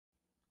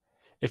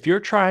If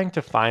you're trying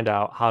to find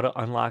out how to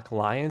unlock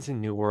lions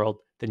in New World,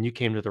 then you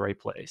came to the right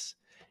place.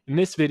 In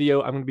this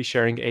video, I'm going to be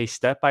sharing a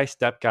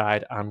step-by-step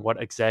guide on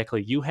what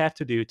exactly you have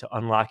to do to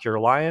unlock your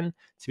lion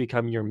to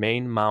become your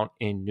main mount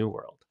in New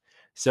World.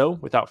 So,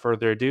 without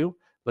further ado,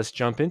 let's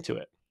jump into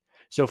it.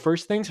 So,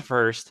 first things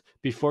first,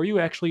 before you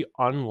actually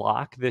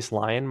unlock this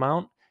lion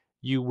mount,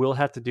 you will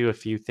have to do a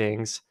few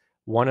things.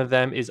 One of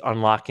them is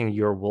unlocking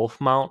your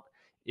wolf mount.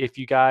 If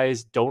you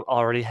guys don't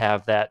already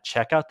have that,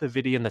 check out the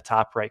video in the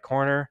top right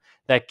corner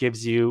that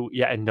gives you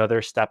yet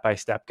another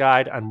step-by-step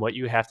guide on what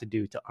you have to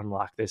do to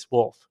unlock this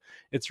wolf.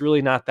 It's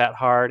really not that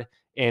hard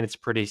and it's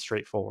pretty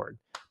straightforward.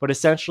 But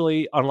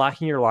essentially,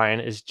 unlocking your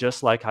lion is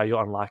just like how you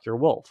unlock your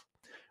wolf,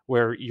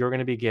 where you're going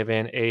to be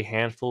given a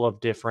handful of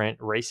different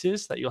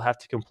races that you'll have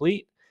to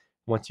complete.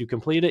 Once you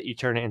complete it, you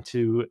turn it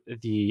into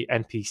the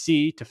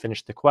NPC to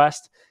finish the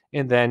quest,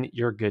 and then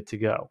you're good to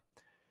go.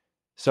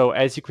 So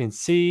as you can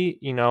see,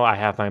 I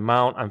have my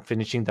mount. I'm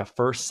finishing the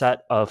first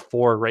set of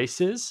 4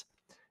 races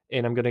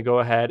and I'm going to go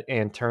ahead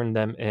and turn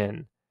them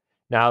in.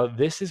 Now,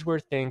 this is where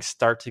things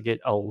start to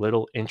get a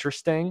little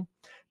interesting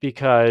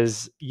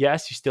because,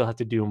 yes, you still have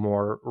to do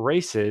more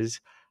races.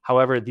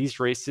 However,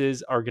 these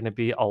races are going to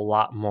be a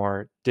lot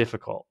more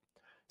difficult.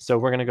 So,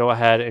 we're going to go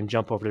ahead and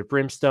jump over to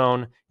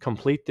Brimstone,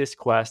 complete this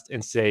quest,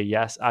 and say,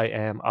 yes, I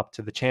am up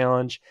to the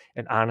challenge.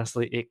 And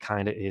honestly, it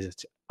kind of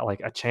is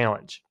like a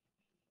challenge.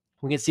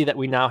 We can see that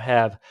we now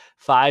have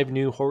 5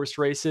 new horse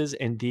races,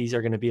 and these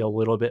are going to be a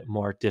little bit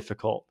more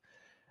difficult.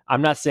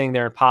 I'm not saying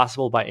they're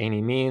impossible by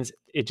any means.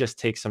 It just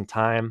takes some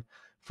time.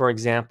 For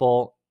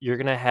example, you're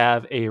going to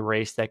have a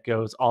race that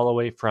goes all the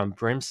way from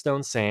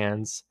Brimstone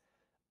Sands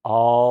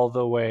all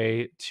the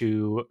way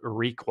to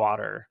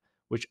Reekwater,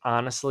 which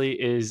honestly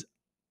is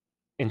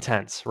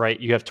intense, right?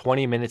 You have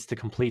 20 minutes to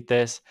complete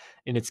this,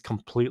 and it's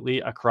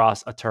completely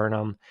across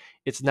Eternum.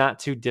 It's not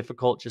too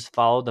difficult. Just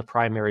follow the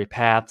primary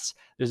paths.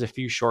 There's a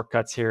few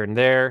shortcuts here and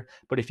there,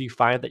 but if you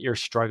find that you're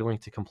struggling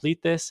to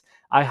complete this,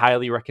 I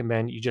highly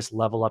recommend you just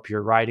level up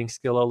your riding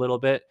skill a little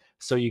bit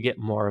so you get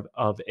more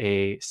of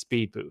a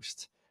speed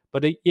boost.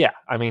 But yeah,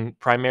 I mean,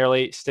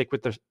 primarily stick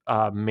with the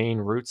main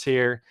routes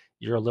here.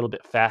 You're a little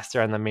bit faster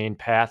on the main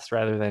paths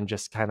rather than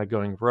just kind of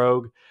going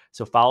rogue.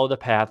 So follow the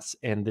paths,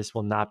 and this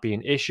will not be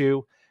an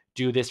issue.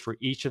 Do this for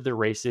each of the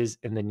races,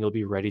 and then you'll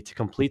be ready to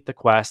complete the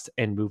quest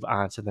and move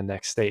on to the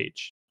next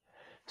stage.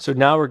 So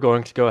now we're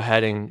going to go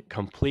ahead and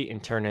complete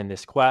and turn in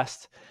this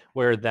quest,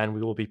 where then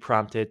we will be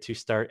prompted to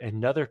start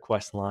another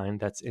quest line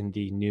that's in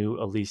the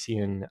New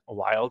Elysian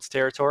Wilds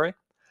territory.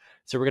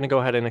 So we're going to go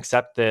ahead and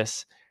accept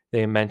this.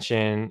 They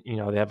mention,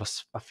 they have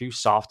a few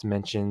soft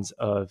mentions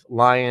of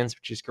lions,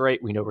 which is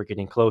great. We know we're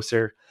getting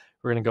closer.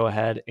 We're going to go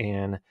ahead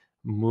and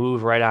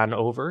move right on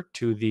over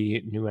to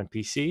the new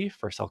NPC.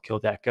 First, I'll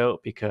kill that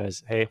goat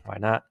because, hey, why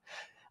not?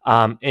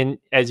 And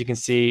as you can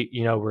see,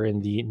 we're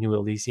in the New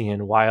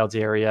Elysian Wilds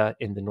area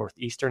in the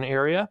northeastern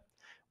area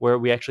where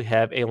we actually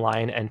have a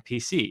lion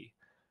NPC.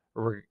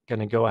 We're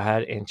going to go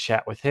ahead and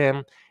chat with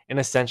him. And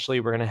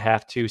essentially, we're going to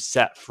have to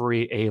set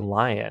free a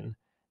lion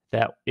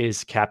that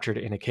is captured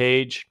in a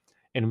cage.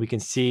 And we can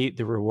see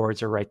the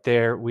rewards are right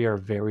there. We are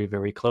very,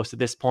 very close at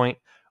this point.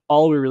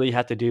 All we really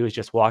have to do is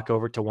just walk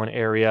over to one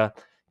area,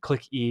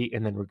 click E,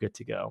 and then we're good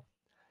to go.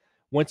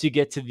 Once you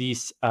get to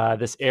this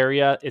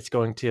area, it's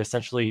going to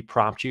essentially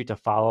prompt you to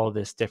follow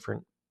this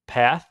different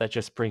path that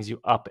just brings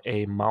you up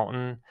a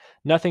mountain.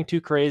 Nothing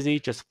too crazy,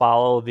 just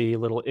follow the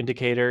little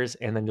indicators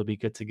and then you'll be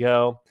good to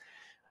go.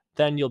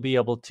 Then you'll be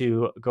able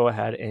to go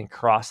ahead and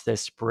cross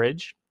this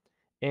bridge.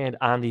 And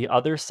on the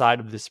other side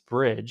of this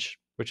bridge,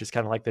 which is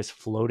kind of like this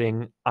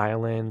floating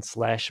island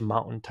slash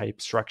mountain type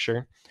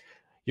structure,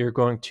 you're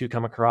going to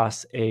come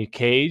across a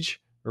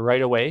cage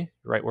right away,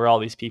 right where all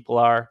these people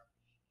are.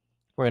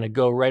 We're going to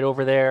go right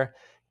over there,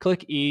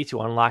 click E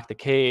to unlock the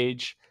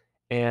cage,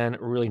 and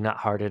really not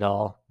hard at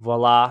all.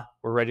 Voila,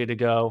 we're ready to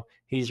go.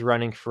 He's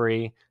running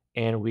free,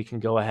 and we can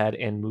go ahead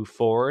and move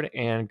forward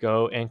and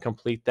go and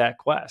complete that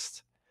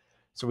quest.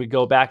 So we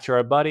go back to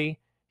our buddy.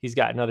 He's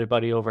got another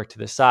buddy over to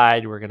the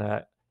side. We're going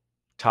to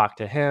talk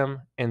to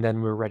him, and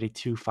then we're ready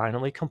to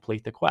finally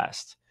complete the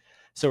quest.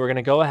 So we're going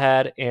to go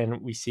ahead and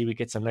we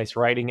get some nice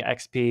riding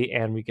XP,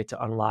 and we get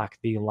to unlock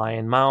the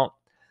lion mount.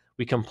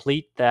 We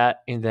complete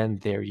that, and then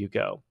there you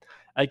go.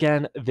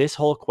 Again, this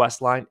whole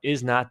quest line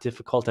is not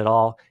difficult at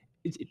all.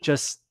 It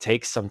just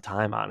takes some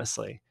time,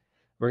 honestly.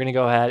 We're going to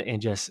go ahead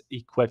and just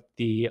equip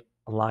the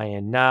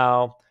lion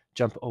now,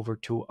 jump over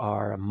to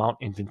our mount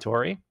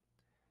inventory,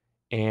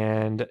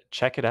 and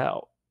check it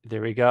out.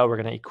 There we go. We're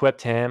going to equip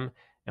him,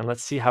 and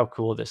let's see how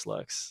cool this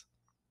looks.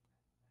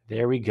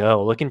 There we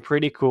go. Looking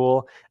pretty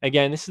cool.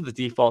 Again, this is the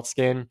default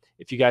skin.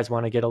 If you guys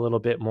want to get a little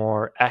bit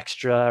more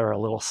extra or a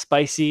little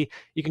spicy,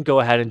 you can go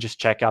ahead and just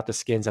check out the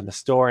skins in the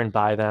store and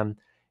buy them.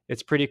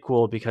 It's pretty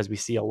cool because we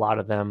see a lot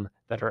of them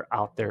that are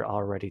out there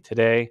already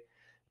today.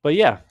 But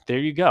yeah, there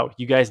you go.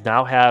 You guys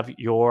now have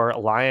your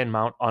lion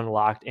mount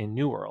unlocked in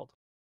New World.